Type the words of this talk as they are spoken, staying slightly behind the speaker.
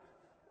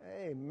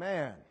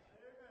Amen.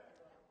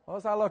 Well,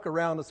 as I look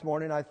around this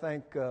morning, I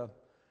think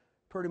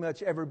pretty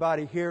much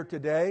everybody here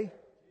today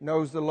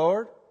knows the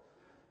Lord,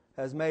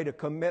 has made a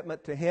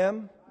commitment to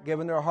Him,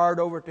 given their heart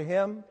over to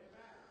Him.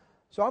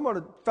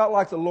 So felt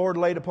like the Lord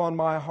laid upon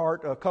my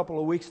heart a couple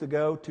of weeks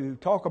ago to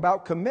talk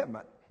about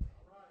commitment.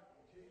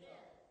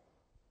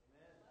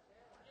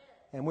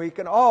 And we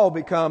can all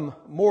become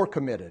more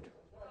committed.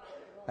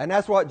 And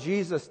that's what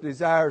Jesus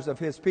desires of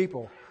His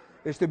people,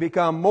 is to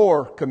become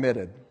more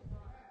committed.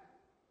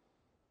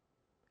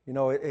 You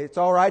know, it's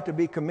all right to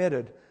be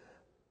committed,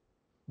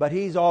 but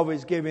He's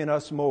always giving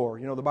us more.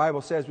 You know, the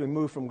Bible says we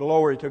move from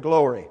glory to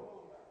glory.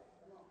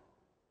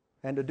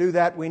 And to do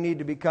that, we need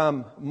to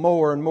become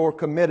more and more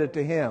committed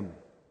to Him.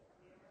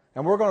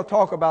 And we're going to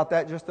talk about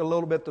that just a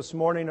little bit this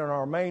morning, and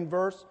our main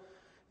verse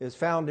is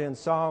found in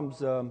Psalms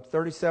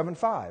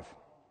 37:5.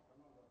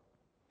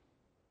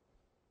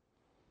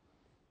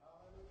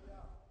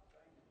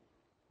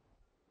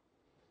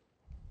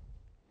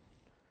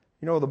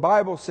 You know, the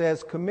Bible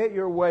says, commit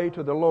your way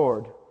to the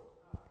Lord.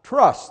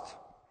 Trust.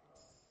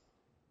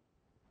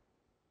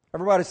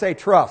 Everybody say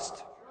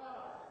trust.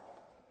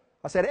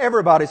 I said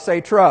everybody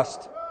say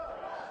trust.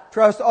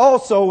 Trust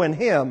also in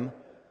Him,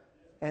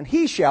 and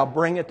He shall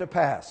bring it to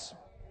pass.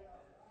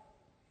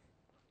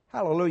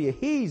 Hallelujah.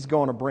 He's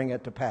going to bring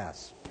it to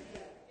pass.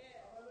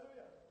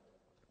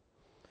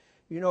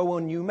 You know,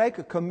 when you make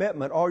a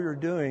commitment, all you're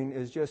doing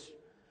is just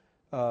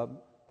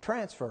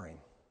transferring.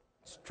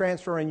 It's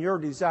transferring your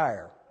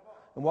desire.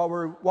 And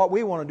what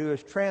we want to do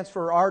is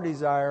transfer our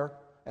desire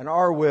and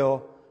our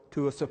will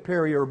to a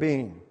superior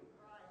being,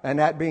 and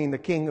that being the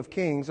King of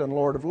Kings and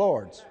Lord of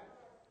Lords.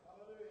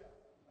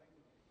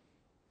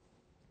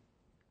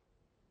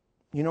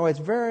 You know, it's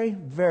very,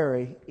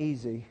 very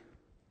easy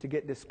to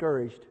get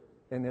discouraged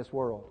in this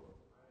world.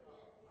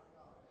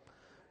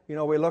 You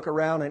know, we look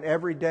around and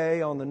every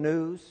day on the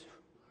news,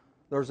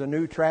 there's a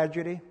new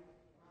tragedy,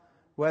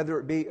 whether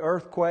it be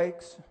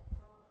earthquakes,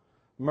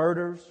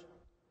 murders,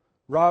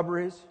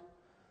 robberies,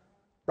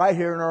 right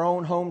here in our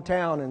own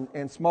hometown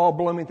in small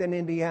Bloomington,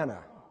 Indiana.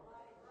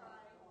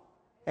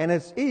 And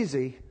it's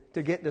easy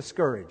to get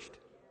discouraged.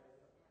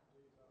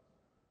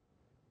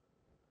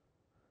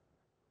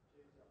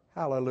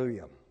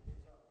 Hallelujah.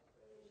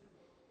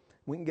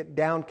 We can get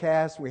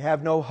downcast. We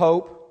have no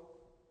hope.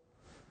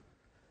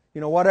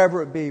 You know,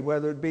 whatever it be,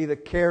 whether it be the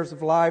cares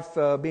of life,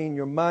 being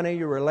your money,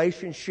 your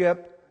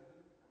relationship,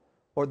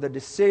 or the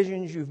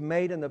decisions you've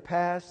made in the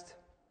past.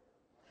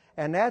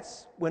 And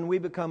that's when we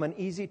become an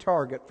easy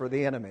target for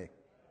the enemy,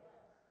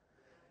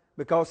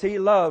 because he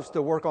loves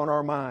to work on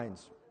our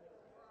minds.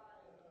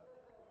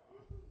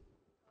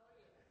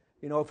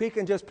 You know, if he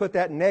can just put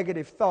that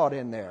negative thought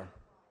in there,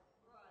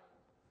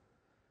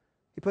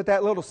 he put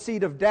that little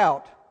seed of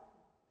doubt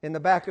in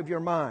the back of your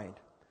mind.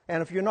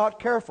 And if you're not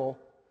careful,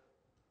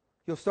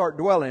 you'll start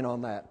dwelling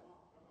on that.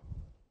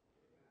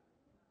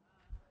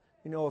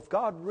 You know, if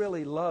God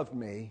really loved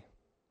me,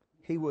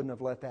 He wouldn't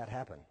have let that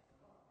happen.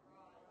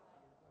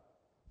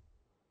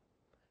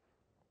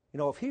 You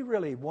know, if He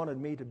really wanted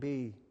me to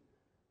be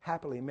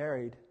happily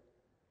married,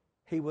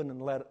 He wouldn't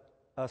have let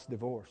us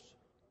divorce.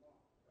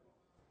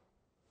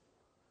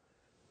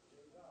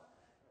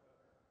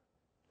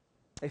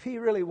 If He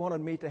really wanted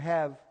me to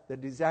have the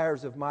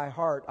desires of my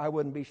heart, I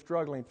wouldn't be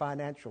struggling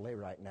financially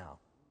right now.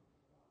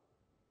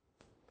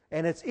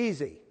 And it's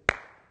easy,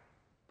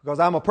 because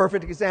I'm a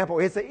perfect example.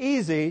 It's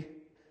easy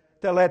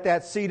to let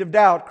that seed of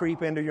doubt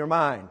creep into your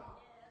mind.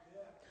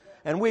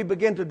 And we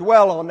begin to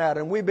dwell on that,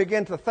 and we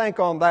begin to think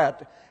on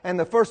that. And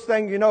the first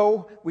thing you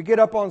know, we get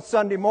up on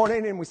Sunday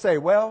morning and we say,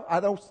 well, I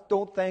don't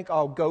think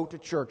I'll go to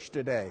church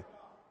today.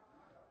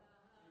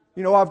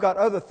 You know, I've got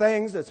other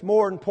things that's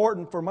more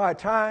important for my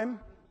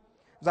time.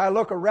 As I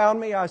look around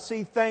me, I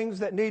see things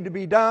that need to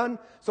be done.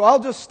 So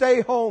I'll just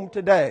stay home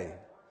today,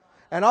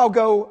 and I'll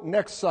go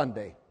next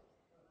Sunday.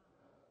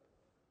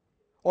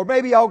 Or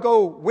maybe I'll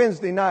go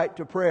Wednesday night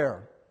to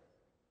prayer.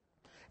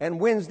 And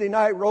Wednesday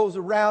night rolls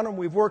around and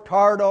we've worked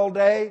hard all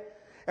day,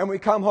 and we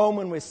come home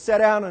and we sit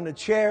down in a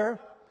chair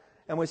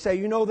and we say,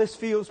 you know, this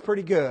feels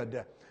pretty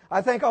good.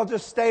 I think I'll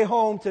just stay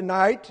home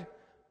tonight.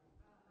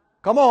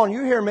 Come on,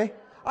 you hear me.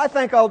 I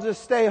think I'll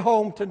just stay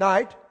home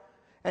tonight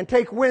and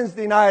take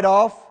Wednesday night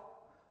off.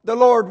 The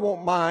Lord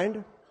won't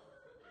mind.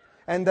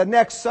 And the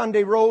next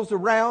Sunday rolls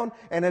around,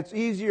 and it's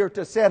easier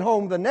to sit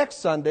home the next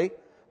Sunday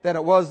than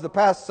it was the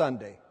past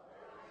Sunday.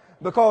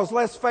 Because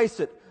let's face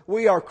it,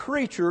 we are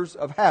creatures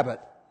of habit.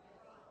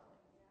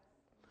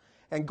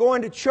 And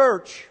going to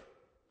church,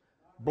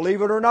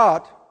 believe it or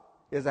not,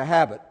 is a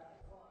habit.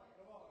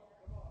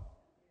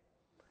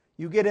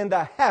 You get in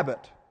the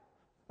habit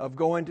of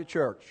going to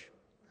church.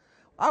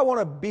 I want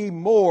to be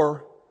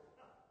more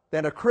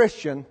than a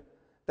Christian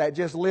that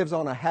just lives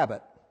on a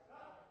habit.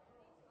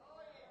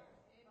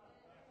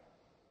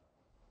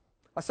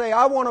 I say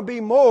I want to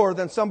be more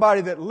than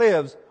somebody that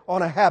lives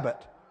on a habit.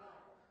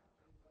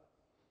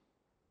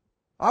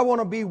 I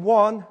want to be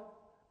one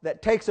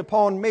that takes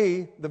upon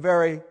me the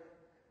very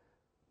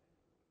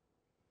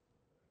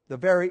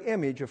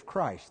image of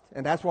Christ.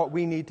 And that's what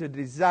we need to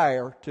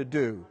desire to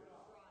do.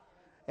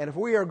 And if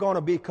we are going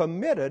to be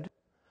committed,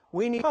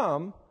 we need to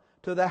come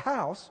to the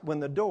house when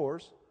the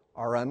doors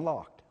are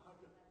unlocked.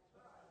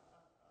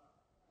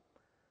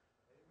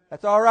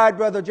 That's all right,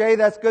 Brother Jay.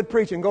 That's good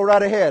preaching. Go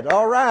right ahead.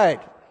 All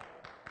right.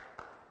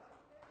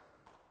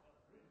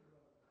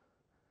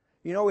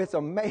 You know, it's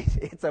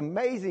amazing. It's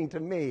amazing to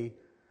me.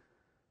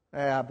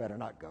 I better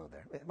not go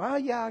there. Well,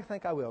 yeah, I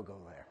think I will go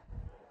there.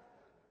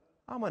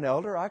 I'm an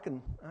elder. I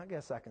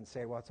guess I can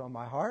say what's on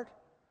my heart.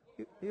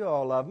 You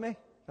all love me.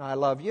 I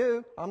love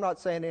you. I'm not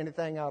saying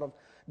anything out of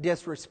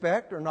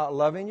disrespect or not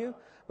loving you,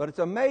 but it's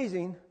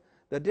amazing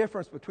the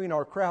difference between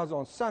our crowds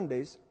on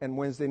Sundays and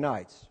Wednesday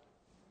nights.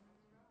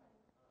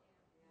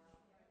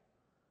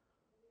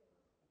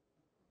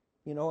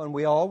 You know, and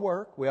we all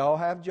work. We all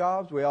have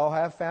jobs. We all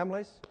have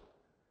families.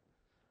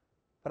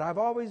 But I've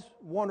always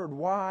wondered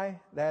why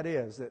that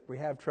is, that we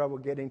have trouble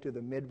getting to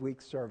the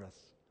midweek service.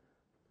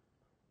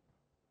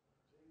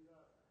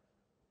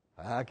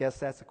 I guess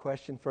that's a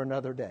question for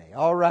another day.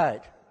 All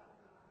right.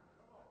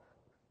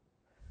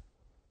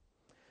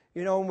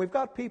 You know, and we've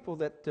got people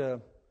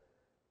that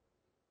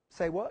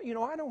say, well, you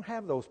know, I don't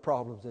have those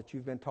problems that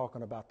you've been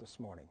talking about this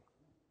morning.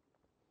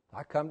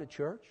 I come to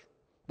church,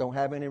 don't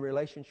have any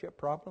relationship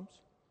problems.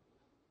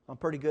 I'm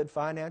pretty good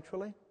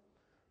financially,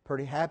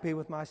 pretty happy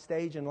with my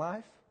stage in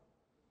life.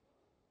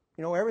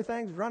 You know,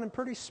 everything's running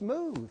pretty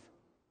smooth.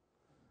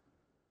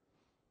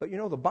 But you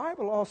know, the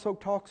Bible also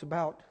talks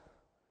about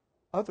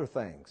other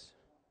things.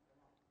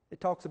 It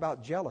talks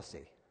about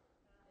jealousy.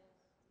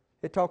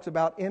 It talks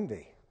about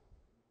envy.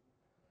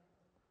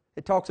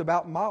 It talks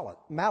about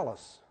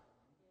malice.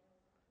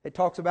 It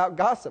talks about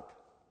gossip.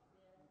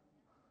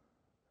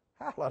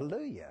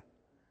 Hallelujah.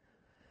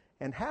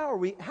 And how are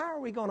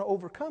we going to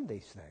overcome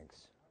these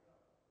things?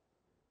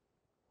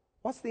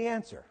 What's the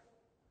answer?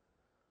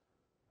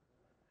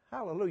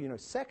 Hallelujah. You know,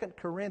 2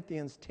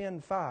 Corinthians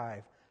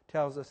 10:5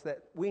 tells us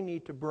that we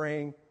need to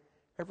bring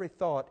every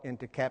thought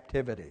into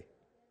captivity.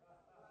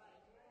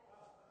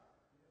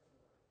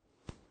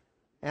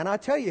 And I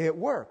tell you, it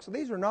works.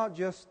 These are not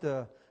just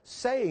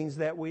sayings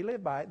that we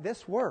live by.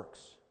 This works.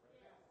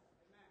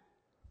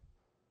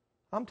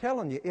 I'm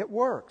telling you, it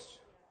works.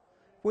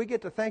 If we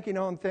get to thinking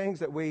on things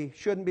that we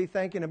shouldn't be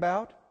thinking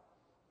about,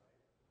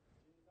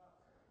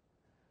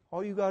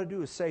 all you got to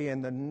do is say,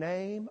 in the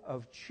name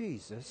of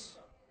Jesus.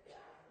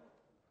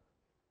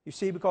 You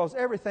see, because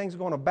everything's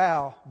going to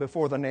bow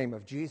before the name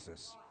of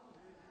Jesus.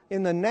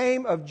 In the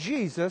name of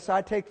Jesus,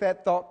 I take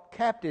that thought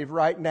captive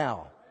right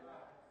now.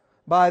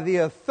 By the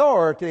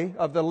authority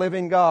of the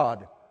living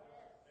God.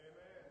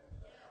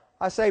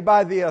 I say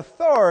by the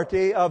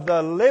authority of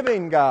the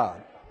living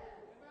God.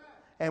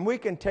 And we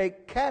can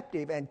take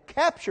captive and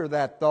capture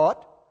that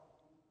thought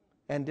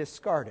and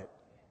discard it.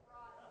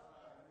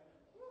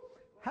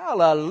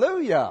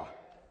 Hallelujah.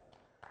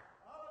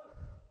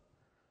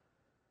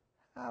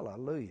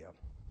 Hallelujah.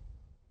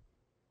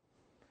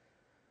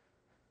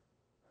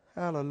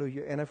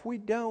 Hallelujah. And if we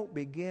don't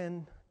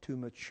begin to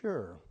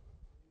mature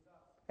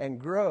and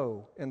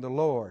grow in the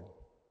Lord,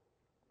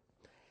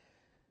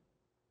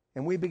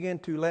 and we begin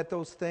to let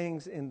those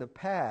things in the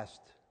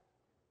past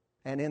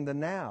and in the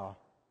now,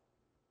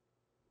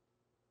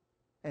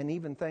 and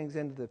even things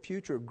into the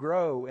future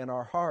grow in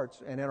our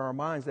hearts and in our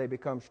minds, they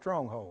become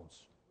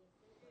strongholds.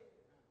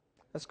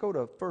 Let's go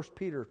to 1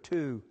 Peter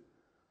 2,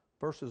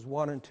 verses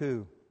 1 and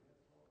 2.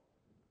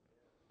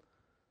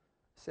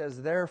 It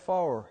says,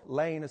 therefore,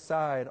 laying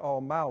aside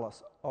all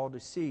malice, all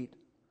deceit,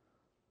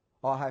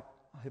 all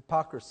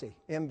hypocrisy,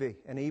 envy,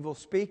 and evil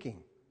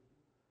speaking,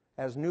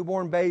 as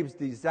newborn babes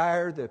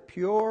desire the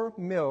pure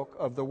milk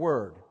of the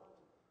Word,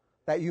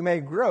 that you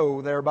may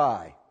grow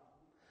thereby.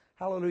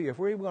 Hallelujah. If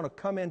we're going to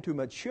come into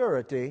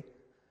maturity,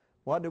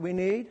 what do we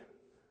need?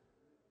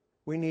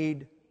 We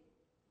need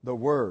the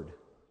Word.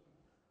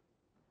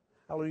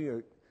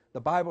 Hallelujah.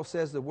 The Bible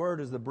says the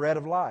Word is the bread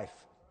of life.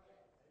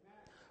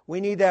 We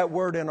need that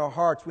Word in our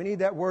hearts. We need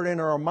that Word in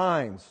our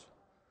minds,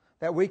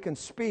 that we can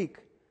speak.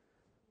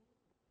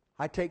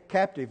 I take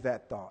captive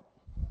that thought.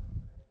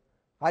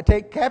 I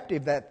take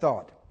captive that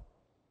thought.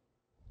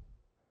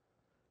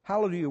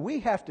 Hallelujah.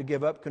 We have to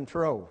give up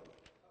control.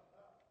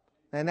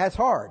 And that's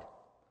hard.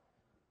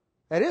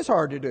 That is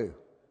hard to do.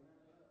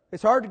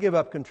 It's hard to give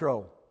up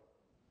control.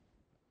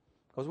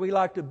 Because we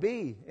like to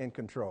be in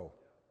control.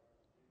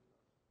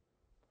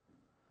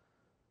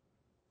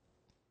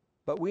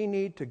 But we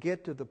need to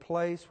get to the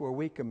place where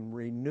we can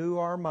renew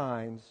our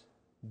minds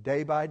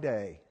day by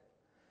day.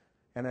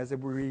 And as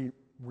we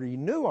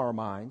renew our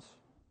minds,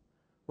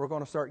 we're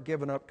going to start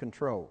giving up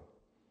control.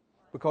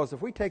 Because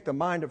if we take the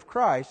mind of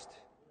Christ,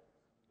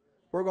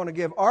 we're going to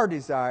give our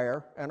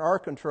desire and our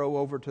control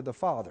over to the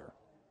Father.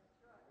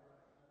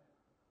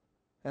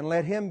 And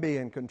let Him be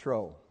in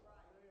control.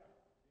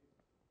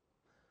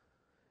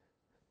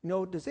 You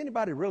know, does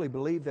anybody really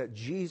believe that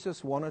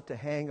Jesus wanted to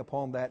hang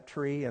upon that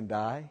tree and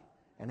die?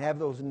 And have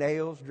those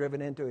nails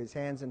driven into His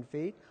hands and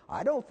feet?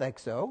 I don't think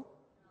so.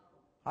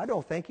 I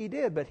don't think He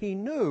did. But He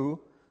knew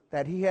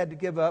that He had to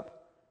give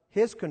up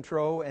His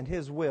control and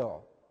His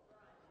will.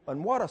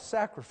 And what a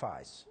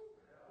sacrifice.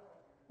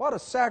 What a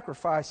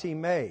sacrifice He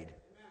made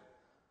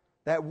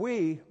that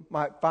we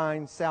might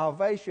find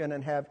salvation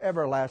and have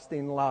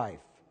everlasting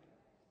life.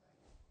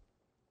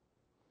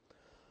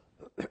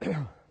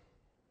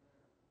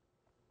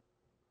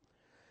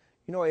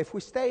 If we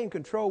stay in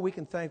control, we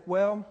can think,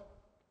 well,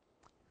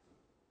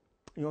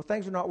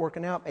 things are not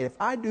working out. If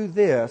I do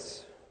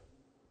this,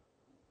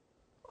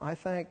 I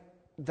think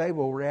they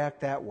will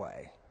react that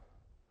way.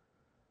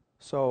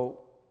 So,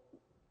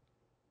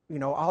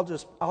 I'll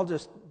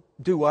just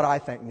do what I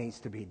think needs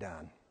to be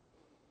done.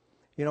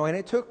 And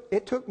it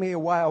took me a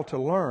while to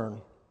learn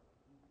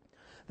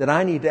that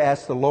I need to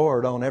ask the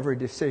Lord on every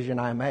decision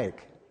I make.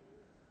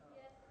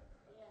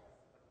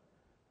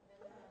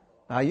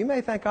 Now, you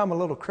may think I'm a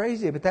little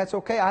crazy, but that's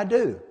okay. I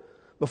do.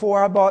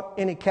 Before I bought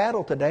any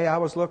cattle today, I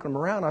was looking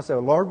around. I said,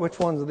 Lord, which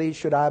ones of these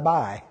should I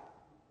buy?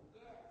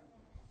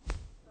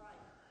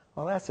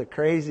 Well, that's the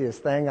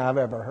craziest thing I've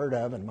ever heard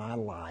of in my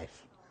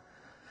life.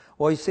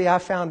 Well, you see, I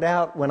found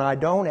out when I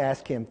don't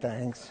ask Him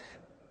things,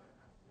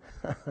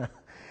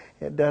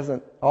 it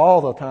doesn't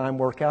all the time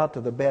work out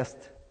to the best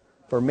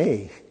for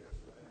me.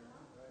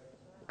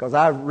 Because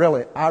I've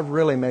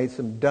really made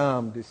some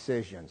dumb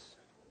decisions.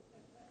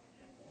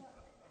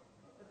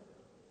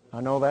 I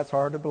know that's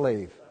hard to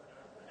believe.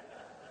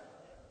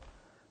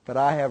 But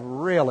I have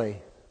really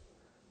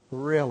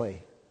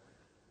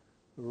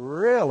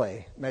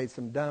made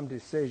some dumb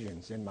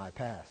decisions in my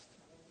past.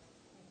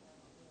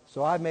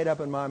 So I've made up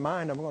in my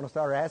mind I'm going to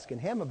start asking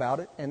Him about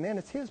it, and then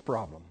it's His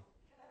problem.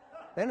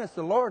 Then it's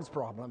the Lord's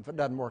problem if it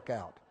doesn't work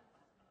out.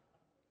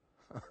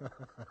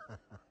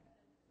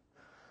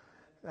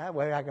 That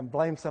way I can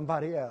blame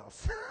somebody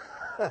else.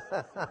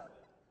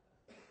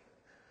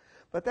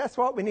 But that's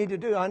what we need to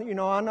do. I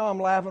know I'm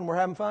laughing, we're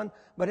having fun,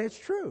 but it's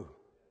true.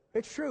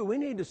 It's true. We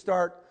need to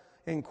start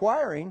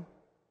inquiring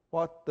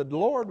what the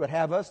Lord would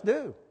have us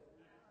do.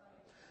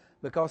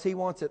 Because He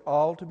wants it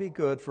all to be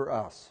good for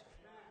us.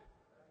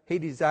 He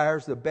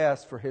desires the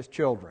best for His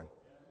children.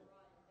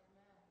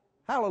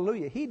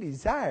 Hallelujah. He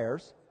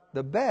desires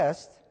the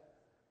best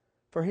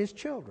for His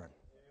children.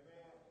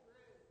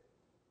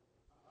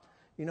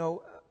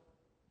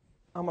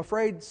 I'm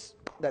afraid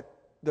that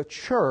the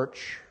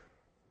church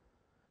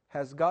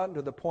has gotten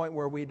to the point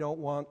where we don't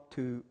want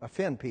to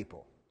offend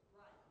people.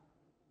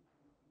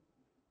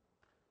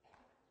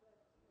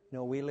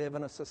 We live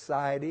in a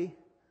society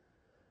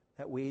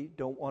that we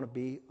don't want to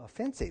be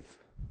offensive.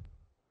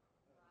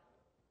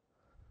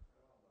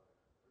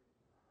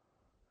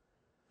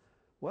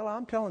 Well,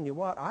 I'm telling you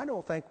what, I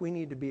don't think we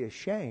need to be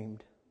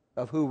ashamed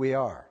of who we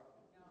are.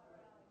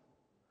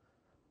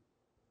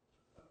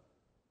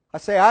 I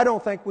say, I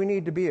don't think we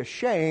need to be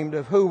ashamed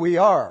of who we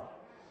are.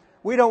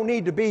 We don't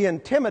need to be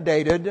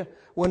intimidated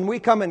when we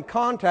come in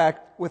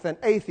contact with an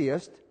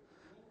atheist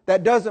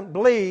that doesn't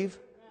believe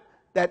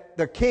that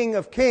the King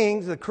of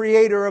Kings, the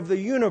Creator of the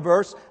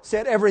universe,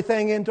 set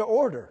everything into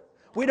order.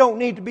 We don't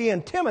need to be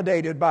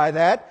intimidated by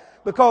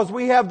that because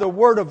we have the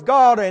Word of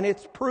God and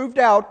it's proved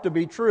out to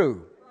be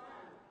true.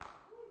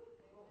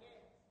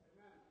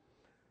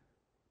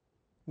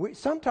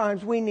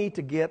 Sometimes we need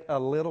to get a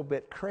little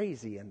bit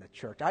crazy in the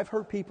church. I've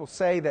heard people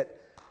say that,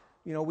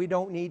 we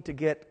don't need to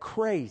get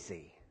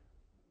crazy.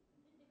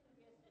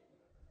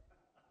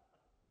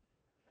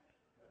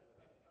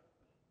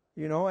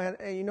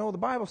 The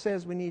Bible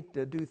says we need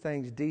to do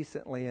things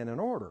decently and in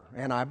order,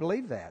 and I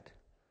believe that.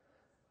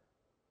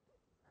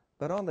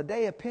 But on the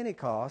day of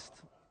Pentecost,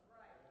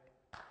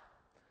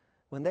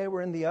 when they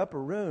were in the upper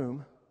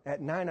room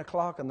at 9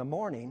 o'clock in the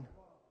morning,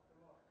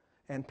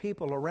 and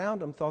people around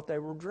them thought they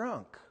were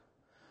drunk.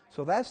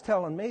 So that's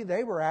telling me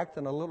they were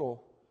acting a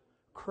little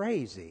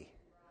crazy.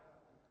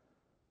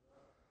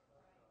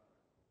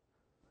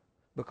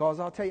 Because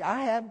I'll tell you,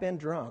 I have been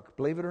drunk.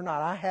 Believe it or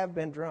not, I have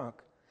been drunk.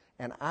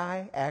 And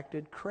I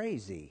acted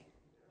crazy.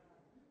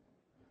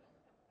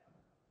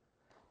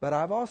 But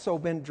I've also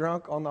been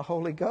drunk on the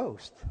Holy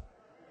Ghost.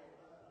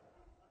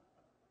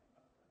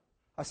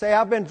 I say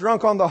I've been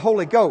drunk on the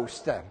Holy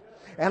Ghost.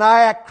 And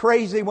I act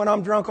crazy when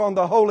I'm drunk on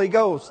the Holy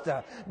Ghost.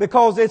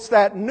 Because it's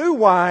that new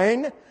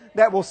wine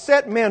that will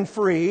set men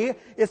free.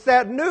 It's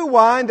that new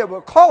wine that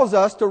will cause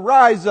us to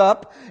rise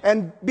up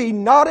and be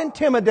not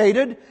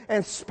intimidated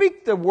and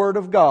speak the Word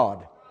of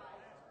God.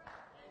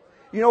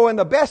 And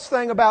the best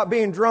thing about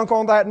being drunk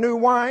on that new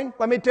wine,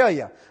 let me tell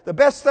you, the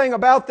best thing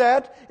about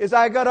that is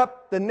I got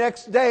up the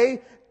next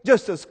day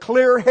just as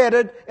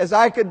clear-headed as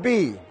I could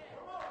be.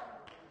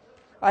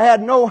 I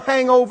had no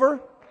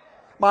hangover.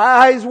 My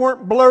eyes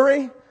weren't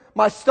blurry.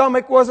 My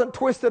stomach wasn't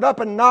twisted up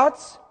in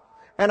knots.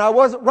 And I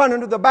wasn't running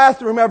to the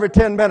bathroom every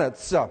 10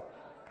 minutes.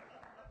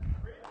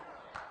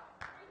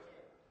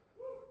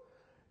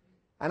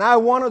 And I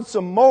wanted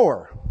some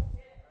more.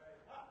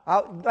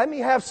 Let me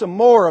have some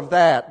more of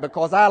that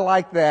because I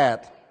like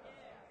that.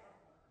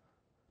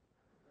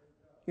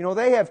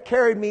 They have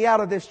carried me out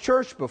of this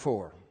church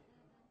before.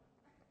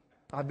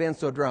 I've been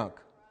so drunk.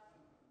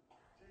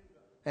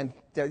 And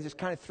they just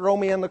kind of throw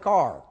me in the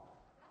car.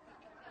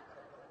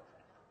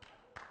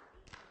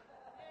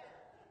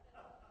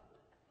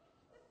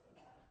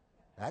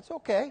 That's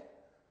okay.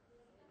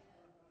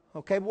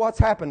 Okay, but what's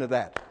happened to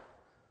that?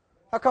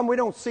 How come we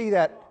don't see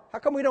that? How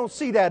come we don't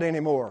see that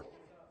anymore?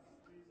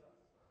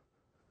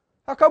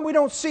 How come we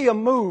don't see a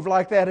move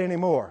like that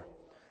anymore?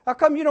 How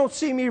come you don't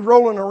see me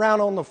rolling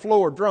around on the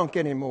floor drunk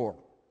anymore?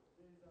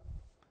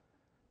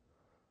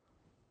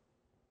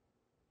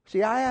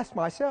 See, I asked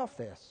myself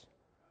this.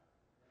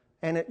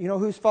 And you know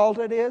whose fault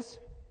it is?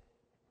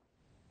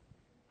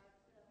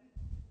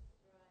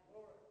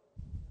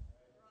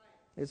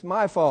 It's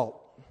my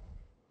fault.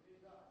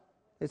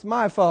 It's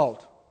my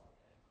fault.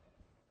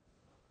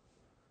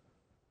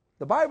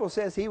 The Bible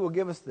says He will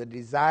give us the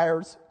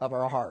desires of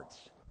our hearts.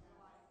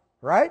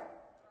 Right?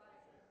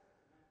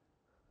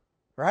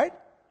 Right?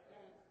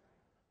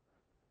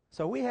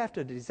 So we have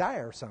to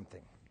desire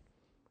something.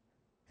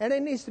 And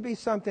it needs to be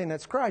something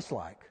that's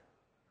Christ-like.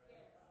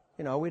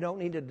 You know, we don't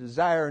need to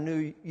desire a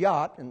new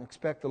yacht and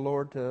expect the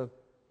Lord to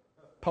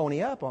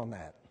pony up on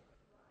that.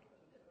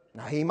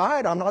 Now, He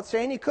might. I'm not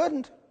saying He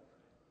couldn't.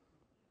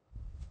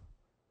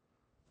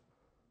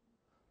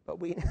 But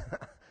we,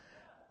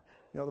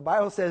 the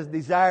Bible says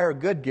desire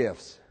good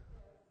gifts.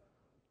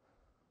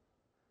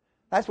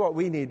 That's what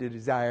we need to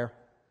desire.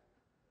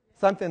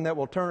 Something that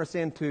will turn us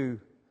into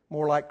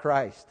more like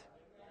Christ.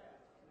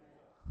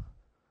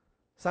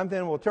 Something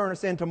that will turn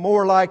us into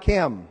more like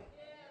Him.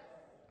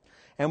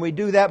 And we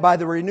do that by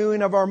the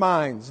renewing of our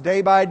minds,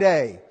 day by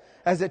day.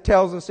 As it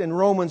tells us in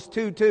Romans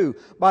 2:2,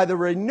 by the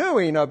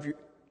renewing of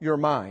your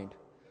mind.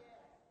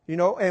 You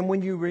know, and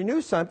when you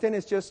renew something,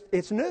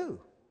 it's new.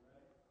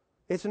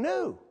 It's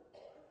new.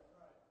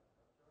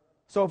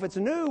 So if it's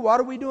new, what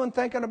are we doing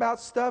thinking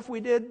about stuff we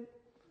did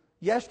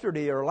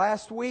yesterday or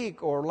last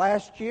week or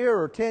last year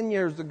or 10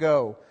 years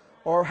ago?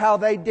 Or how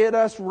they did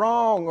us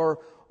wrong,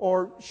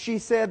 or she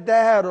said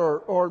that,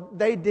 or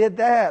they did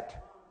that.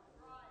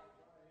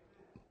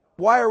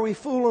 Why are we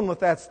fooling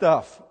with that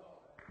stuff?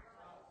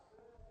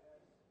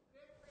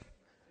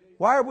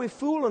 Why are we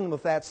fooling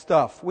with that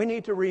stuff? We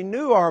need to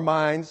renew our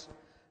minds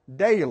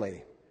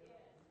daily.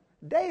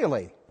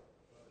 Daily.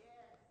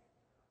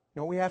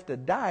 You know, we have to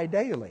die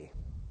daily.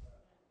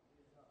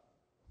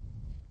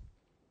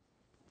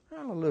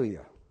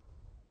 Hallelujah.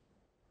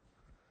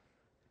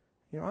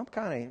 You know, I'm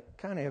kind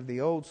of the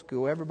old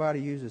school.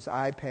 Everybody uses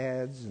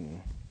iPads and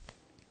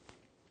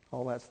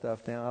all that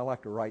stuff now. I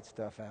like to write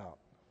stuff out.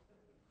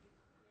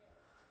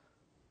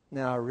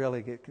 Now I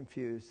really get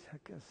confused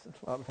because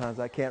a lot of times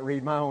I can't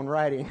read my own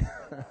writing.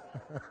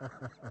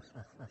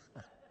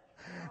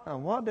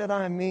 And what did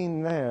I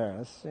mean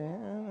there?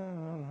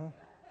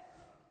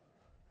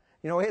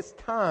 You know, it's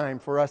time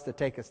for us to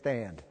take a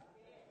stand.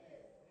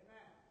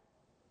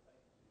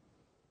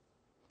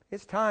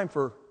 It's time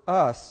for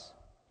us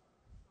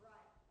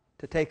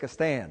to take a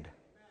stand.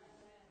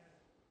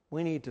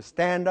 We need to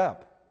stand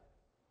up.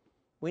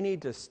 We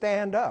need to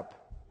stand up.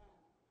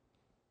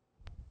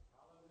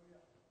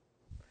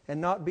 And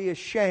not be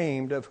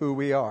ashamed of who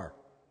we are.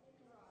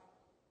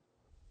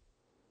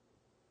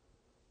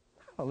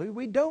 Hallelujah.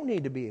 We don't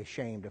need to be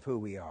ashamed of who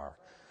we are.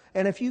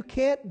 And if you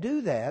can't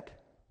do that,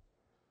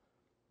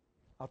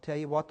 I'll tell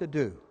you what to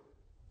do.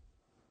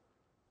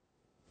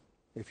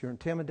 If you're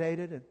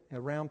intimidated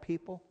around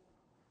people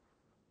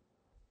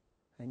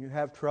and you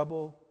have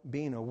trouble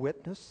being a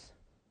witness,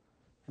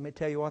 let me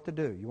tell you what to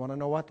do. You want to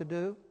know what to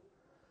do?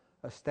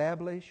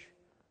 Establish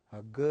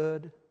a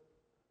good,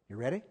 you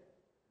ready?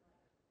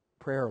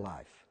 Prayer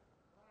life.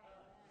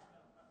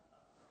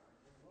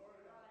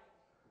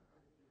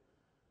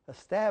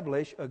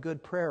 Establish a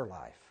good prayer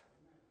life.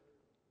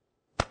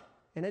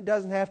 And it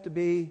doesn't have to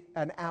be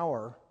an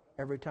hour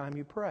every time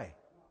you pray.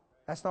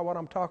 That's not what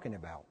I'm talking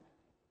about.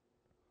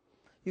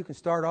 You can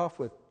start off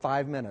with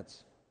 5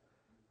 minutes.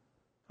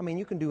 I mean,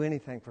 you can do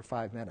anything for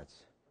 5 minutes.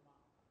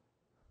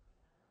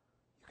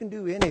 You can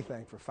do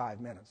anything for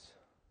 5 minutes.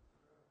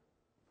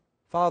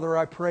 Father,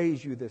 I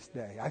praise you this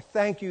day. I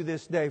thank you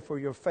this day for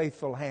your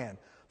faithful hand.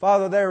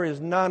 Father, there is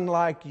none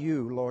like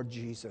you, Lord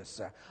Jesus.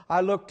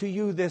 I look to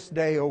you this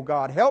day, O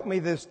God. Help me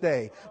this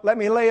day. Let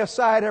me lay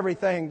aside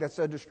everything that's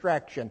a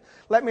distraction.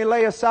 Let me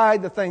lay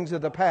aside the things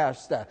of the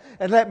past.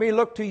 And let me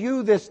look to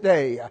you this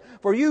day.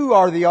 For you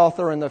are the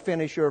author and the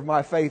finisher of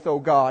my faith, O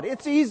God.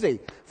 It's easy.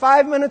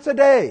 5 minutes a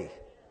day.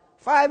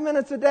 5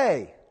 minutes a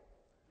day.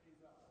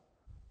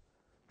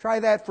 Try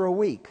that for a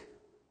week.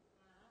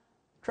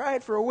 Try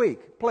it for a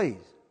week, please.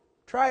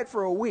 Try it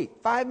for a week.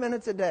 5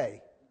 minutes a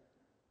day.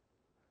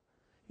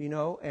 You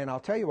know, and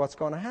I'll tell you what's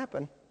going to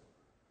happen.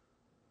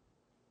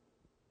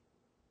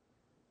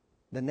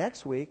 The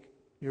next week,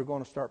 you're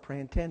going to start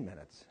praying 10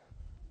 minutes.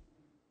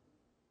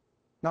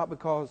 Not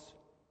because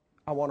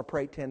I want to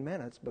pray 10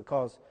 minutes,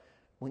 because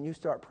when you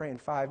start praying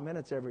 5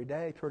 minutes every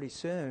day, pretty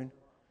soon,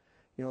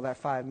 you know, that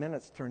 5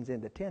 minutes turns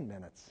into 10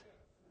 minutes.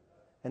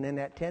 And then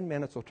that 10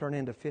 minutes will turn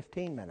into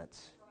 15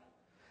 minutes.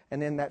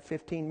 And then that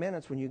 15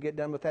 minutes, when you get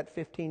done with that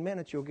 15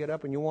 minutes, you'll get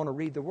up and you want to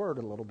read the Word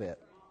a little bit.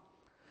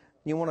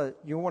 You want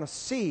to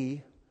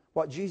see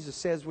what Jesus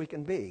says we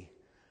can be.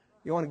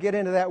 You want to get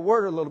into that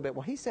Word a little bit.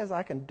 Well, He says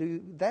I can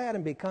do that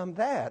and become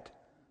that.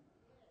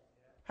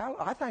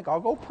 I think I'll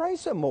go pray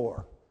some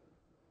more.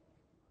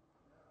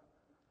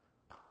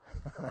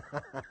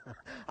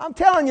 I'm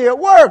telling you, it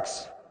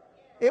works.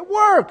 It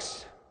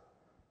works.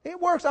 It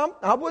works.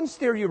 I wouldn't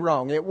steer you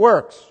wrong. It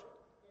works.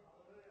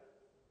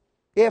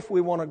 If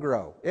we want to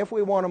grow, if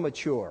we want to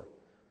mature,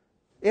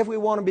 if we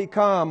want to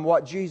become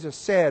what Jesus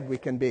said we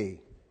can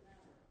be.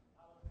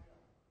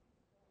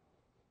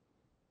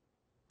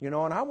 You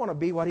know, and I want to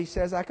be what He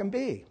says I can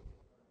be.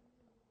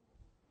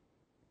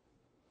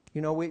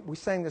 You know, we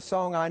sang the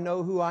song, I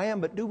know who I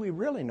am, but do we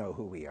really know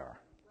who we are?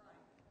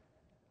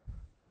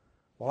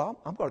 Well,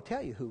 I'm going to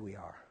tell you who we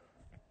are.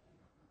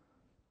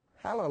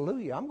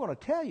 Hallelujah. I'm going to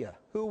tell you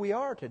who we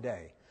are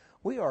today.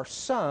 We are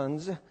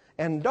sons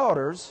and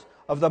daughters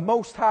of the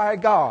Most High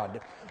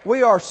God.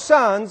 We are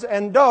sons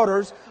and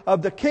daughters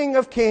of the King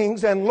of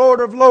Kings and Lord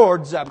of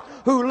Lords,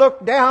 who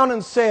looked down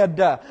and said,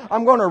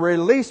 I'm going to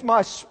release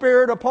my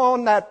Spirit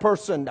upon that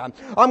person.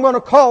 I'm going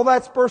to call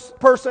that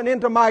person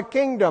into my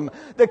kingdom.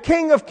 The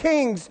King of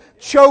Kings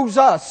chose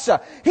us.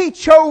 He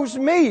chose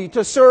me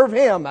to serve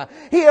Him.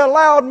 He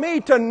allowed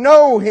me to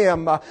know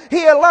Him.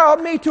 He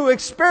allowed me to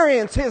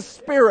experience His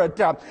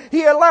Spirit.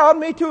 He allowed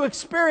me to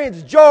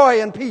experience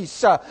joy and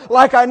peace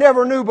like I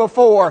never knew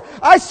before.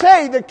 I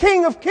say the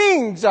King of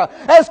Kings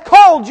has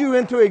called you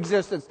into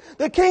existence.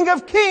 The King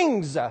of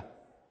Kings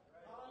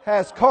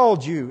has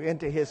called you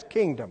into His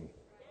kingdom.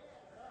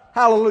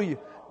 Hallelujah.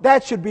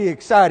 That should be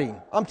exciting.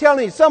 I'm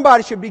telling you,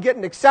 somebody should be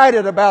getting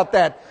excited about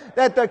that.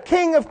 That the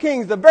King of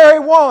Kings, the very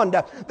one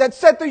that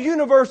set the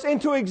universe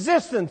into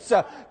existence,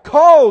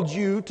 called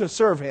you to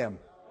serve Him.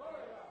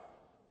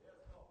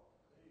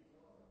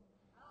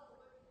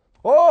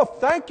 Oh,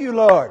 thank you,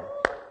 Lord.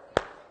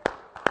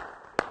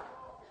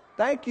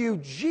 Thank you,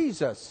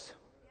 Jesus.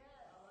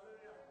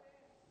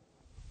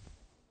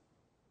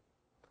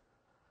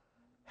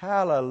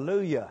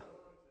 Hallelujah.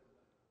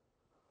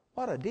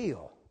 What a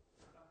deal.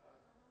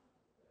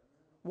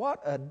 What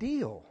a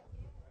deal.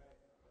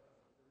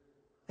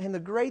 And the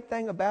great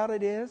thing about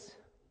it is,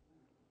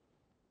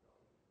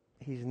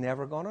 He's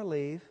never going to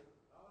leave.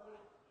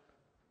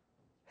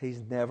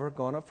 He's never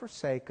going to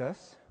forsake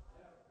us.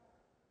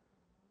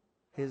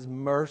 His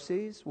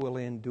mercies will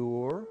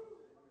endure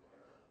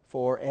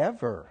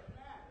forever.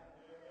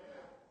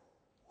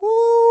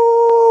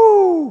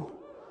 Woo!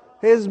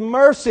 His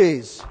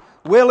mercies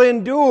will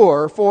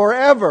endure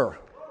forever.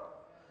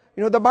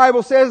 You know, the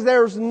Bible says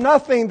there's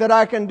nothing that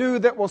I can do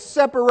that will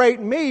separate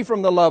me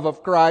from the love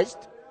of Christ.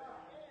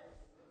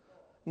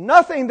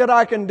 Nothing that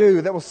I can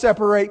do that will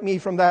separate me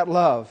from that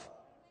love.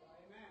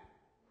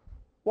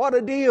 What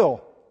a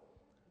deal.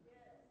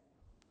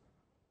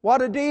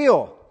 What a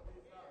deal.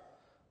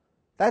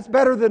 That's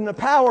better than the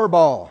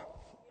Powerball.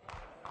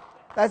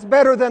 That's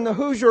better than the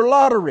Hoosier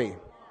Lottery.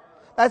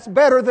 That's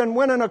better than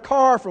winning a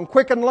car from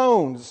Quicken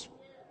Loans.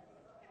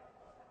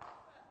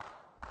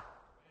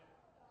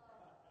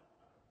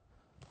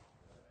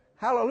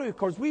 Hallelujah,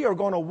 because we are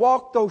going to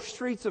walk those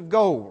streets of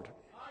gold.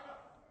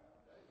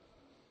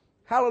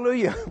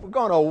 Hallelujah, we're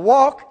going to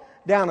walk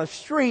down a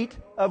street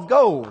of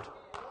gold.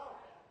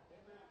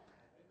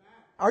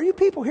 Are you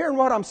people hearing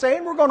what I'm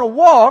saying? We're going to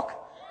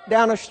walk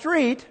down a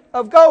street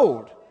of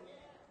gold.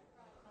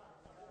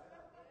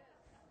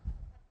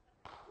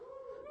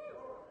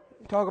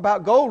 Talk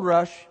about gold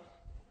rush.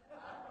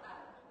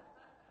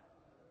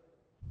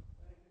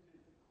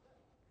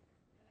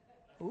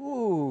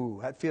 Ooh,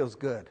 that feels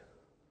good.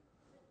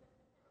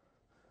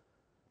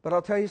 But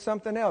I'll tell you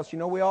something else. You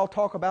know, we all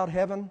talk about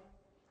heaven,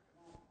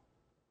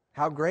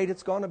 how great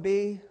it's going to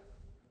be.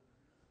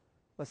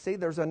 But see,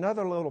 there's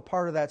another little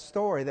part of that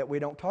story that we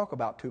don't talk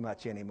about too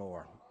much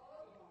anymore.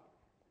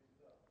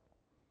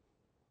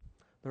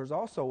 There's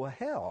also a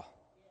hell.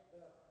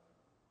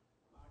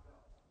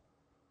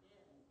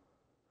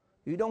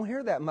 You don't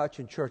hear that much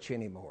in church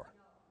anymore.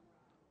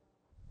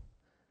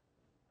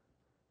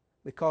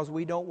 Because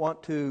we don't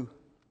want to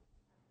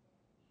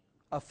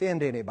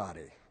offend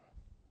anybody.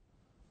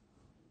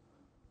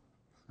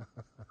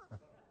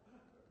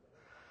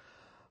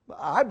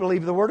 I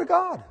believe the Word of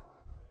God.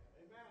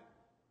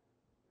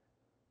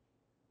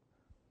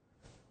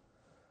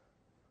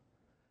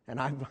 And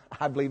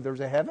I believe there's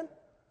a heaven.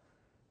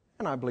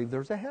 And I believe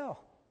there's a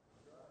hell.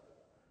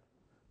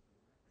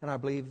 And I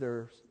believe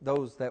there's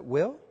those that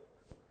will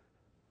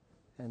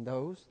and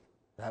those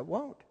that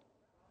won't.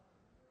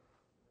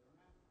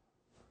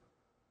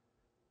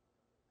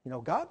 You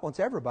know, God wants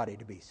everybody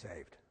to be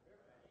saved.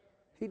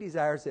 He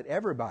desires that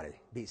everybody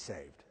be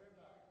saved.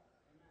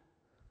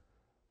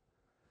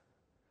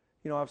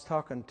 You know, I was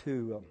talking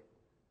to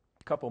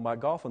a couple of my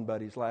golfing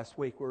buddies last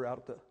week. We were out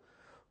at the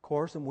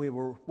course and we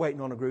were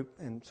waiting on a group,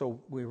 and so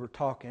we were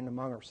talking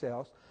among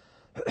ourselves.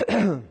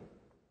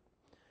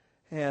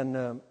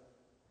 And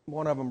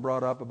one of them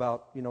brought up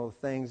about, you know,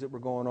 the things that were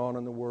going on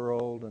in the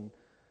world and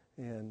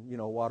you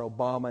know, what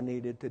Obama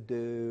needed to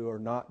do or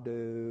not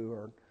do,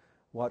 or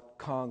what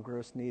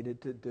Congress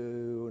needed to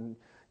do, and,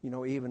 you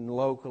know, even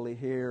locally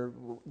here,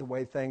 the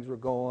way things were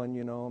going,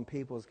 you know, and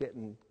people's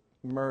getting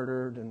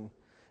murdered and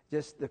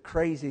just the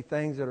crazy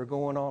things that are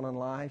going on in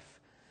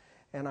life.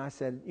 And I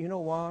said, you know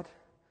what?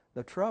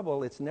 The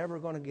trouble, it's never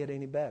going to get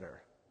any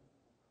better.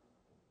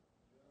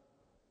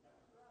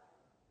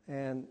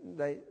 And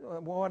they,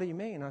 well, what do you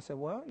mean? I said,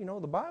 well, you know,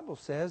 the Bible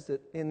says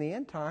that in the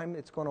end time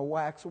it's going to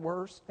wax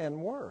worse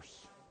and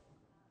worse.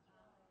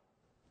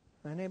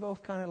 And they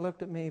both kind of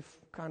looked at me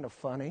kind of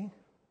funny.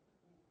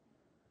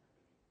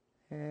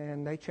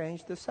 And they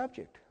changed the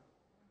subject.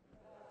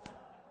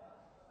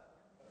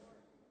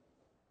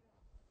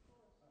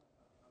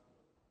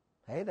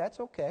 Hey,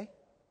 that's okay.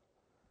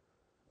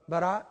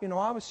 But I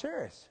was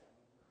serious.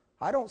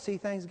 I don't see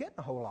things getting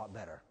a whole lot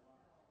better.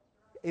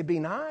 It'd be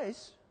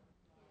nice.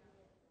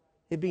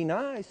 It'd be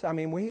nice. I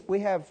mean, we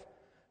have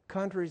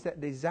countries that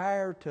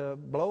desire to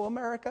blow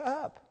America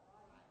up.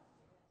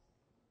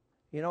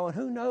 You know, and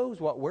who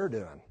knows what we're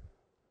doing.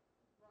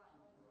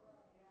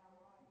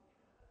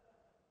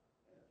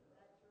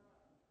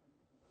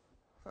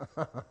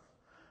 I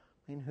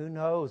mean, who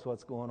knows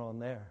what's going on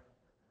there?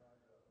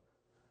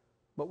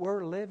 But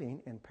we're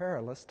living in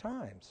perilous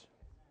times.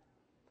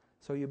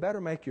 So you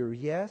better make your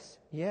yes,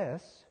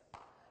 yes,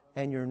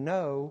 and your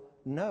no,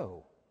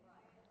 no.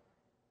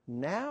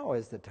 Now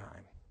is the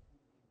time.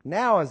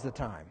 Now is the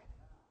time.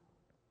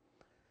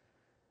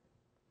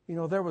 You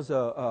know, there was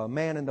a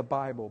man in the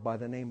Bible by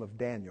the name of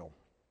Daniel.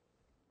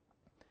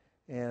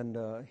 And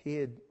he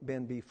had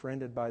been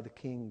befriended by the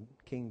King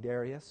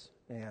Darius.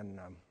 And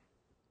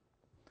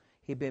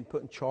he'd been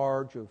put in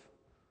charge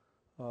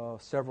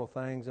of several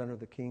things under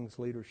the king's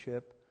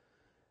leadership.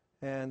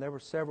 And there were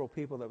several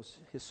people that was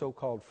his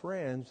so-called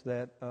friends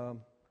that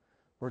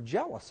were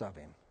jealous of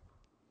him.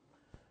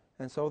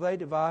 And so they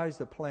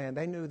devised a plan.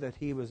 They knew that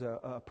he was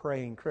a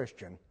praying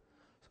Christian.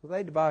 So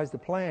they devised a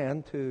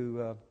plan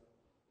to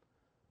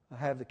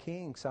have the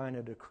king sign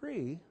a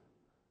decree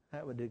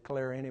that would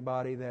declare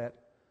anybody that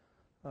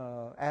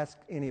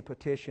asked any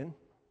petition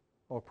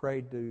or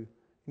prayed to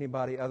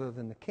anybody other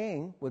than the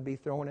king would be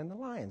thrown in the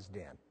lion's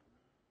den.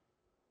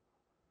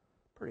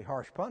 Pretty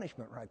harsh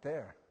punishment right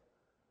there.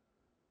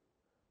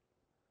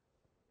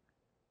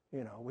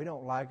 You know, we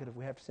don't like it if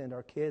we have to send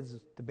our kids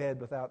to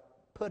bed without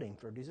pudding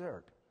for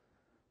dessert.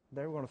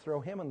 They were going to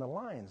throw him in the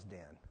lion's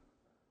den.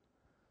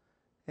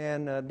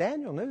 And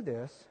Daniel knew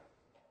this,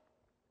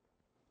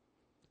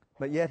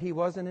 but yet he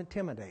wasn't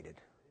intimidated,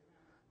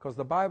 because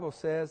the Bible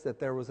says that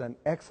there was an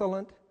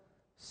excellent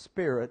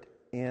spirit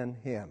in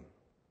him.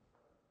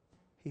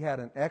 He had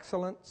an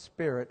excellent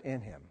spirit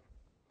in him.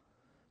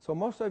 So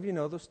most of you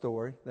know the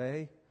story.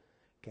 They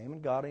came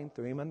and got him,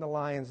 threw him in the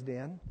lion's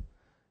den.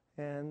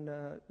 And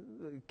the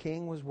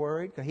king was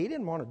worried, because he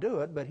didn't want to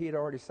do it, but he had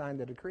already signed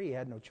the decree. He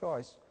had no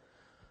choice.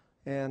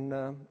 And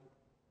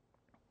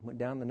went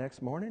down the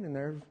next morning, and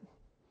there's,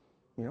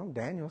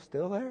 Daniel's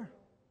still there.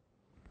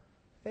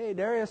 Hey,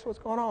 Darius, what's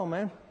going on,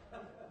 man?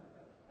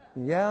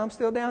 Yeah, I'm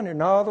still down here.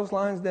 No, those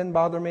lions didn't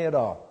bother me at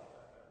all.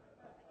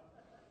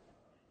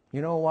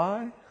 You know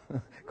why?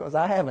 Because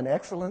I have an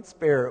excellent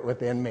spirit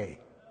within me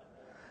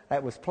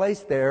that was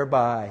placed there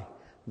by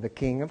the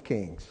King of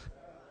Kings.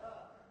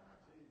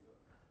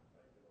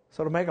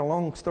 So to make a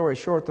long story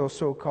short, those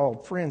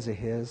so-called friends of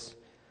his,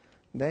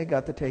 they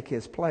got to take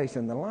his place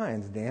in the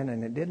lion's den,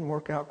 and it didn't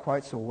work out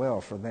quite so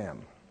well for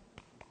them.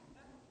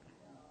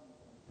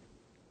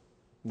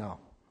 No,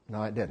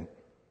 it didn't.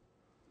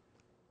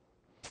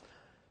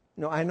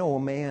 I know a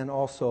man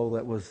also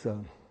that was, I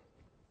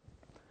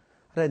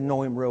didn't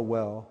know him real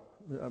well.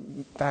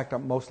 In fact,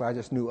 mostly I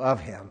just knew of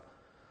him.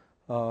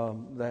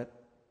 That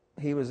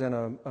he was in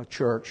a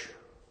church,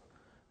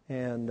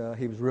 and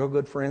he was real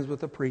good friends with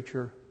the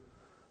preacher.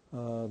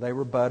 They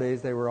were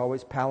buddies. They were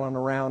always palling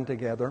around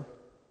together.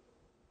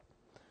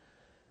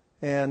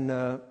 And,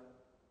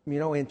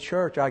 in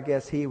church, I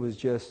guess he was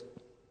just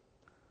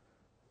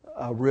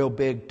a real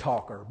big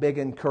talker, big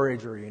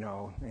encourager,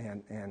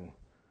 and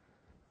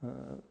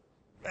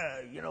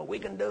we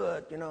can do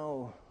it,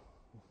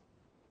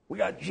 we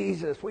got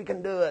Jesus, we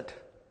can do it.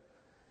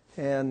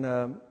 And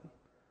to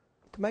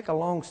make a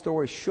long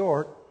story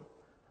short,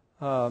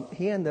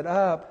 he ended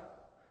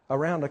up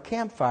around a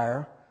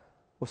campfire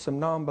with some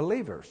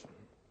non-believers.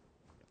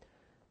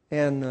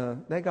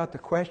 And they got to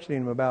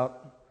questioning him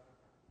about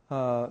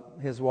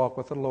his walk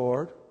with the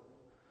Lord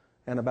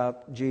and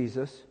about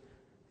Jesus.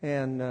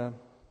 And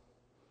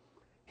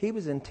he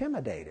was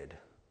intimidated.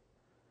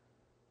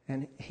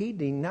 And he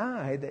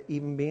denied that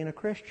even being a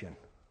Christian.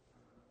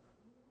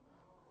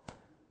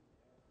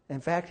 In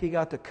fact, he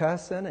got to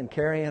cussing and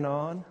carrying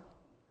on.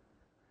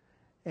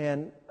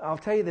 And I'll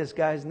tell you this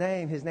guy's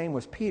name. His name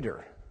was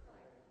Peter.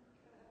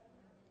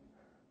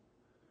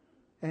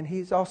 And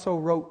he's also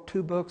wrote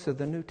 2 books of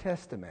the New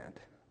Testament.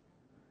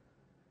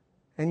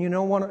 And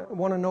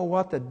want to know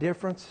what the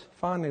difference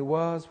finally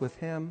was with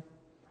him?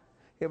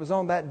 It was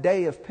on that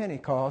day of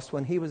Pentecost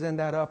when he was in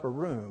that upper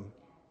room.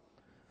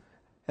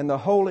 And the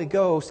Holy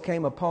Ghost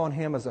came upon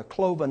him as a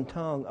cloven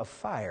tongue of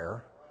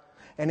fire.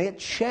 And it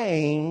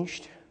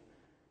changed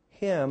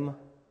him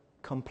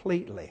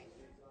completely.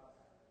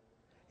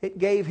 It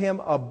gave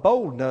him a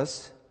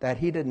boldness that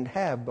he didn't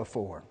have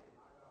before.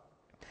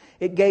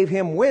 It gave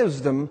him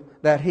wisdom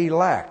that he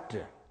lacked.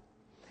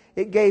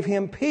 It gave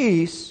him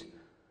peace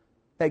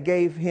that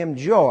gave him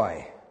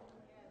joy.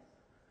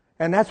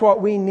 And that's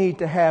what we need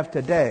to have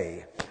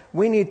today.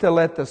 We need to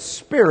let the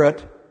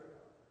Spirit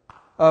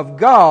of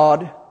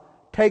God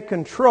take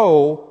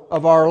control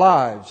of our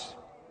lives.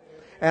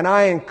 And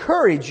I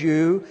encourage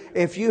you,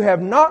 if you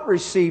have not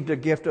received a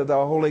gift of the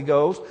Holy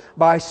Ghost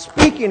by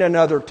speaking in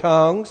other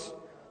tongues,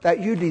 that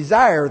you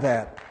desire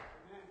that.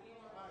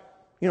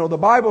 You know, the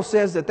Bible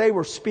says that they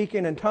were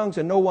speaking in tongues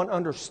and no one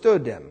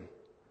understood them.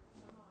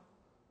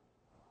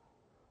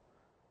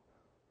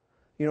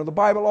 You know, the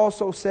Bible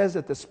also says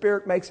that the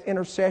Spirit makes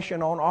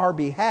intercession on our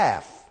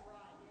behalf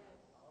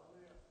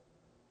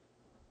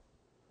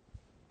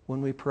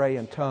when we pray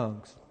in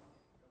tongues.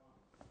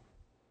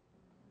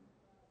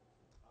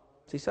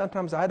 See,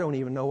 sometimes I don't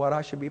even know what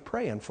I should be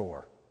praying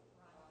for.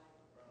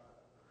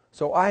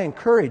 So I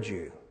encourage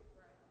you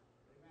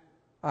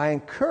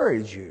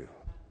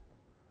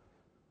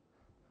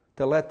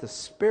to let the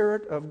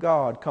Spirit of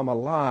God come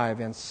alive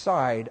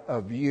inside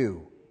of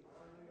you.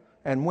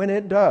 And when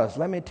it does,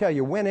 let me tell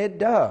you, when it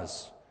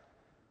does,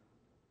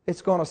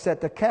 it's going to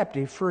set the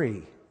captive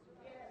free.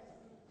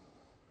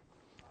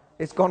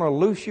 It's going to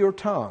loose your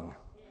tongue.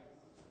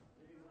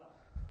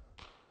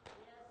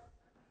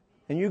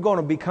 And you're going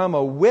to become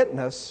a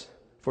witness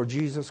for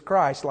Jesus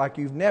Christ like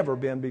you've never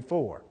been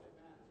before.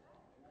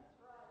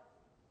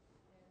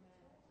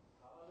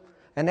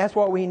 And that's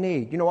what we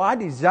need. You know, I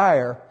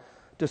desire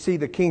to see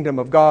the kingdom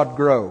of God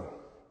grow.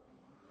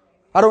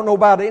 I don't know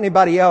about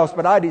anybody else,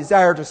 but I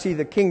desire to see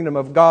the kingdom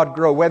of God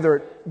grow, whether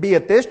it be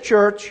at this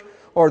church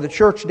or the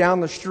church down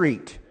the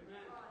street.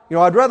 You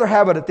know, I'd rather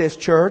have it at this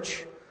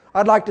church.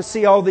 I'd like to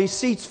see all these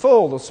seats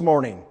full this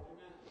morning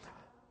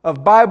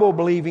of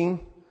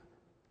Bible-believing,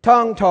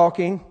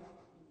 tongue-talking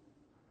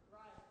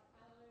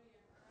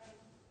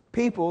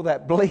people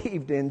that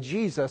believed in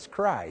Jesus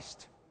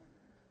Christ.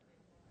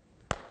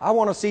 I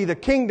want to see the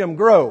kingdom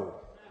grow.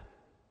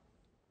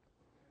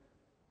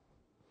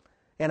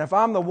 And if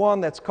I'm the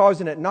one that's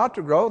causing it not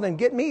to grow, then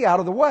get me out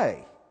of the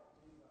way.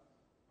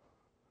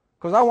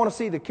 Because I want to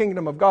see the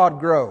kingdom of God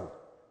grow.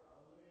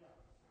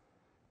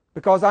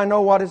 Because I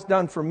know what it's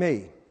done for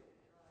me.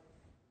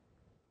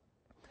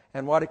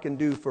 And what it can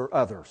do for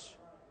others.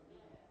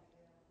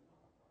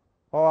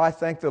 Oh, I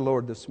thank the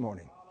Lord this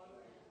morning.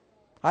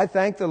 I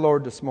thank the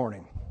Lord this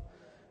morning.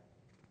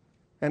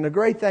 And the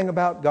great thing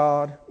about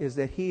God is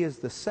that He is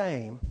the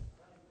same.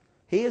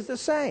 He is the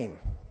same.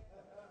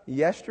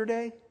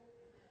 Yesterday,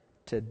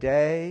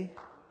 today,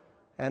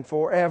 and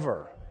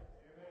forever.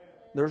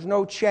 There's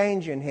no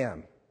change in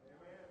Him.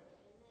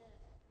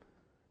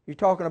 You're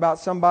talking about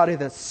somebody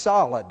that's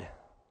solid.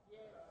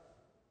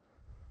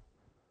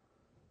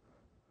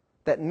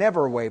 That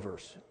never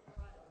wavers.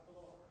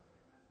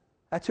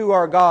 That's who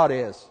our God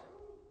is.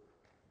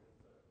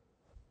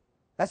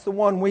 That's the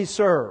one we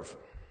serve.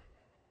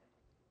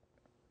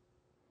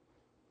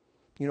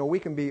 You know, we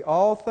can be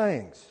all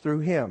things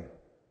through Him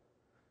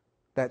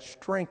that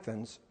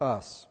strengthens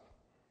us.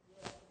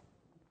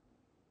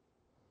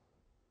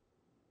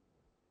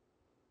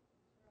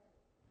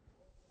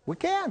 We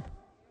can.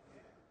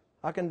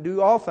 I can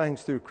do all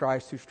things through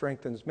Christ who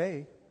strengthens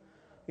me.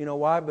 You know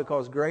why?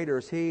 Because greater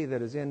is He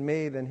that is in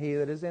me than he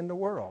that is in the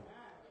world.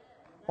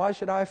 Why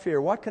should I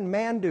fear? What can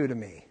man do to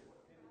me?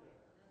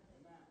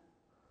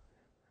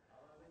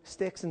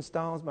 Sticks and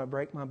stones might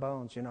break my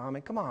bones, you know. I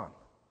mean, come on.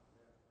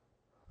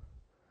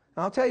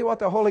 I'll tell you what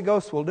the Holy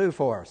Ghost will do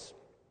for us.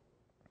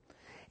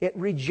 It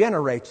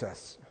regenerates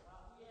us.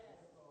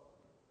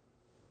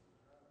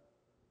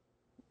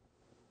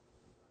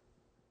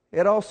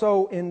 It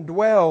also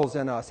indwells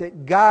in us.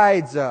 It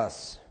guides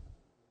us.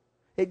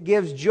 It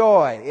gives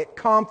joy. It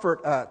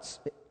comforts us.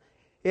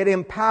 It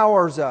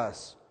empowers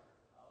us.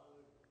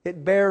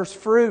 It bears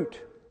fruit.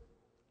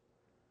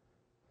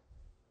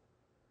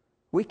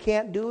 We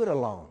can't do it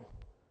alone.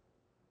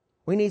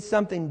 We need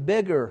something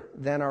bigger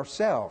than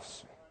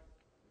ourselves.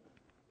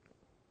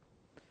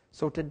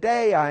 So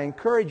today I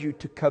encourage you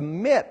to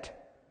commit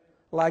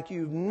like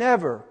you've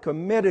never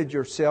committed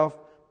yourself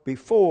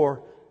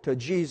before to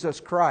Jesus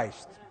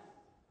Christ.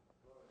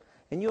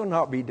 And you'll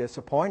not be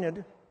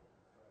disappointed.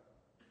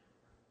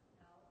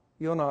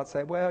 You'll not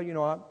say, well, you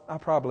know, I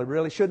probably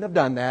really shouldn't have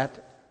done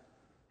that.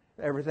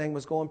 Everything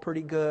was going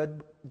pretty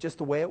good, just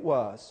the way it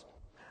was.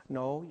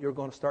 No, you're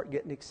going to start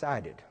getting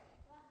excited.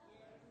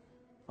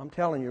 I'm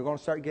telling you, you're going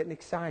to start getting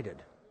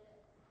excited.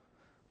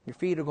 Your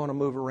feet are going to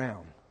move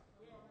around.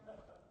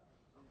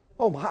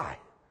 Oh my.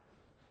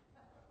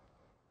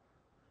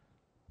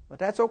 But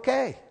that's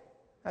okay.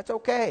 That's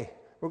okay.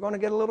 We're going to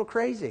get a little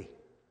crazy.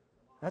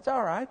 That's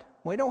all right.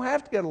 We don't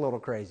have to get a little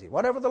crazy.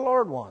 Whatever the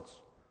Lord wants.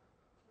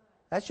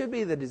 That should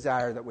be the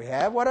desire that we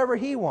have. Whatever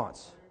He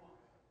wants.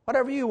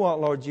 Whatever you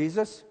want, Lord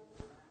Jesus.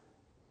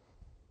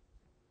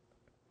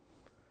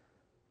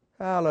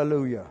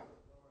 Hallelujah.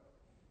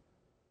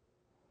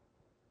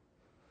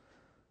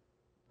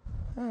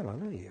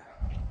 Hallelujah.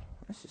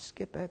 Let's just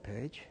skip that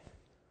page.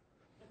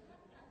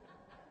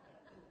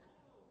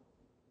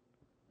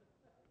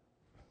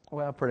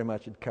 Well, I pretty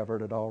much had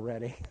covered it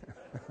already.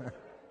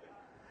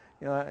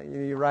 You know,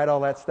 you write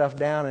all that stuff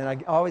down, and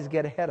I always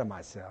get ahead of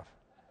myself.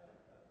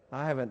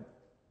 I haven't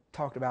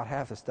talked about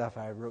half the stuff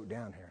I wrote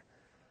down here.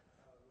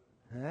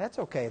 That's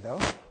okay, though.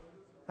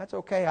 That's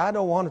okay. I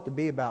don't want it to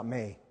be about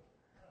me.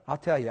 I'll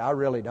tell you, I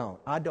really don't.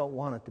 I don't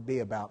want it to be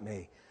about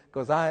me.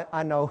 Because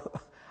I know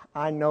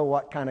I know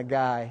what kind of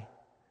guy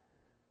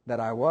that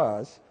I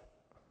was.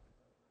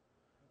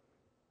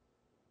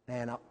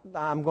 And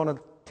I'm going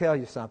to tell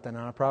you something,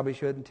 and I probably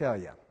shouldn't tell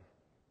you.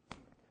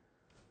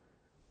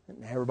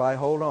 Everybody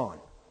hold on.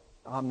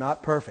 I'm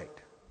not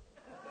perfect.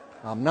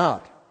 I'm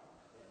not.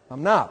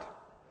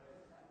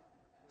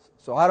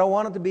 So I don't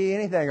want it to be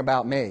anything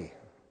about me.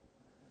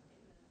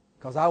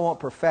 Because I want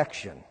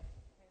perfection.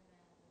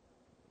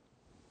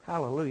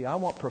 Hallelujah. I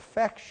want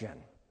perfection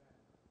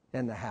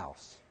in the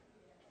house.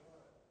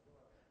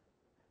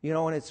 You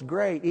know, and it's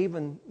great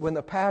even when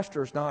the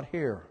pastor's not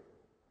here.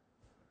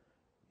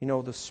 You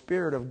know, the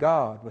Spirit of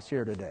God was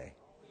here today.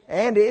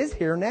 And is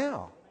here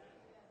now.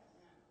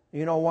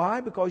 You know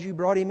why? Because you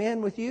brought Him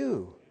in with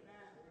you.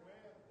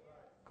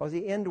 Because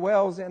He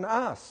indwells in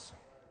us.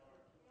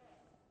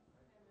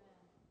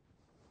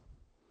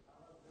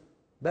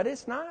 But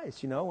it's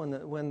nice, you know,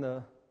 when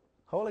the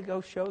Holy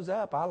Ghost shows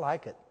up, I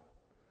like it.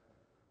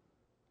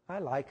 I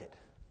like it.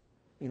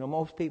 You know,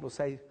 most people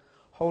say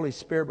Holy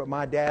Spirit, but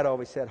my dad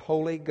always said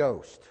Holy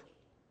Ghost.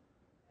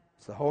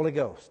 It's the Holy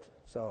Ghost.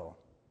 So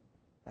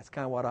that's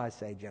kind of what I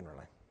say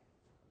generally.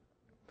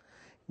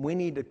 We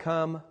need to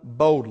come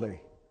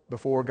boldly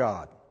before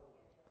God.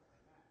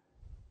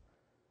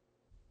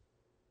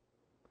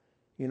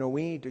 You know,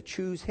 we need to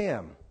choose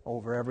Him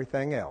over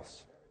everything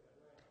else.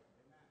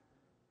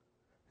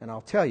 And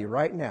I'll tell you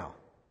right now,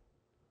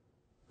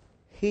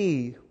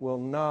 He will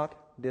not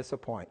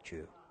disappoint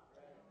you.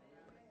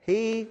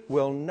 He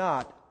will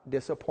not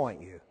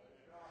disappoint you.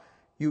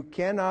 You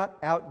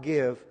cannot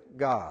outgive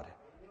God.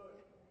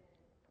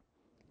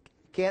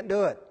 Can't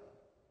do it.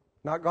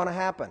 Not going to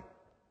happen.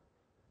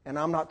 And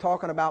I'm not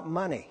talking about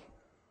money.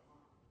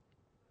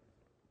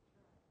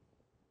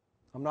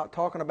 I'm not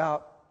talking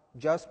about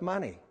just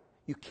money.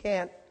 You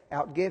can't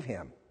outgive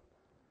Him.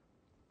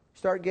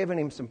 Start giving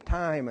Him some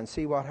time and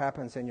see what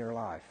happens in your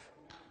life.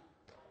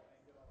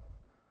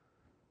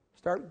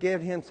 Start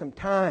giving Him some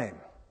time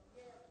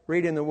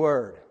reading the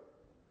Word.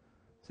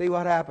 See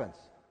what happens.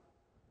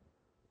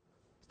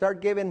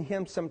 Start giving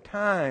Him some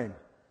time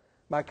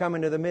by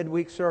coming to the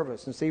midweek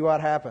service and see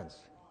what happens.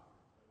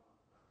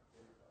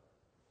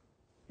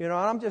 You know,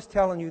 I'm just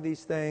telling you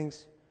these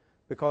things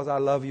because I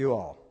love you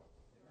all.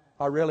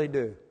 I really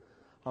do.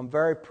 I'm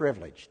very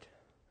privileged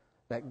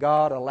that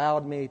God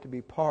allowed me to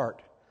be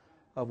part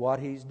of what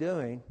He's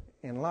doing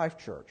in Life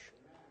Church.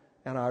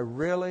 And I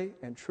really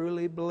and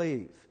truly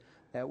believe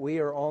that we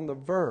are on the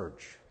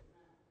verge.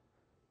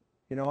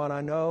 You know, and I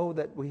know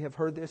that we have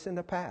heard this in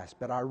the past,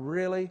 but I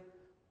really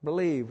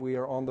believe we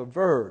are on the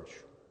verge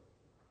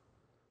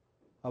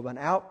of an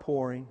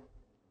outpouring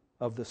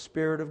of the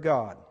Spirit of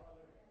God.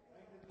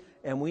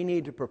 And we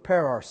need to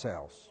prepare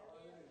ourselves.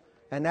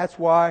 And that's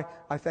why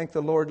I think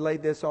the Lord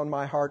laid this on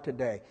my heart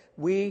today.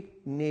 We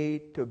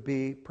need to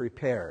be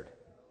prepared.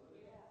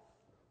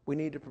 We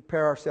need to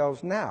prepare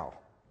ourselves now.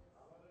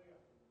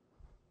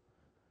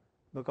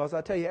 Because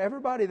I tell you,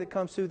 everybody that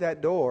comes through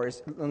that door,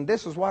 and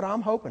this is what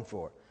I'm hoping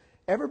for,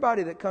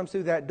 everybody that comes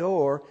through that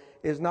door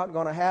is not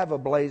going to have a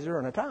blazer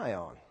and a tie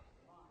on.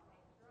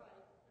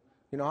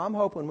 You know, I'm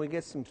hoping we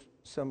get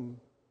some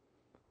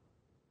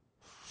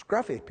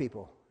scruffy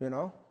people, you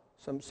know,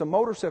 some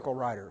motorcycle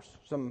riders,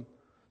 some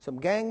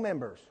gang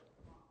members.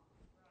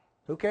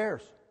 Who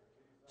cares?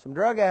 Some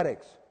drug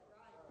addicts.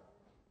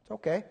 It's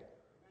okay.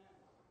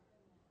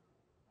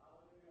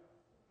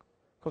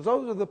 Because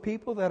those are the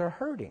people that are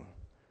hurting.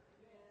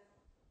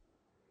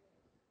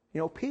 You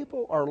know,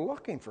 people are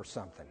looking for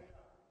something.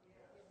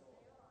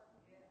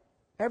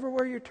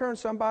 Everywhere you turn,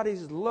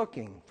 somebody's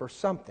looking for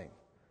something.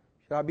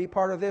 Should I be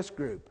part of this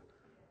group?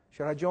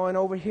 Should I join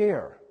over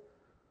here?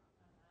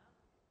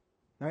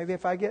 Maybe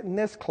if I get in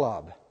this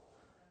club.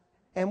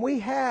 And we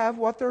have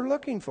what they're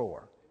looking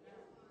for.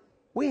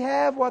 We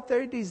have what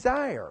they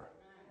desire.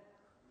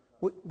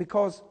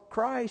 Because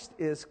Christ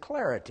is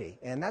clarity.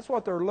 And that's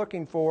what they're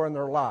looking for in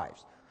their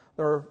lives.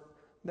 They're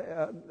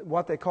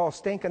what they call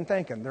stinking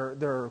thinking.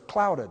 They're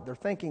clouded. Their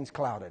thinking's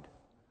clouded.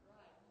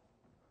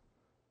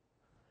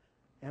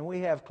 And we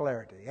have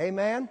clarity.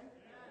 Amen?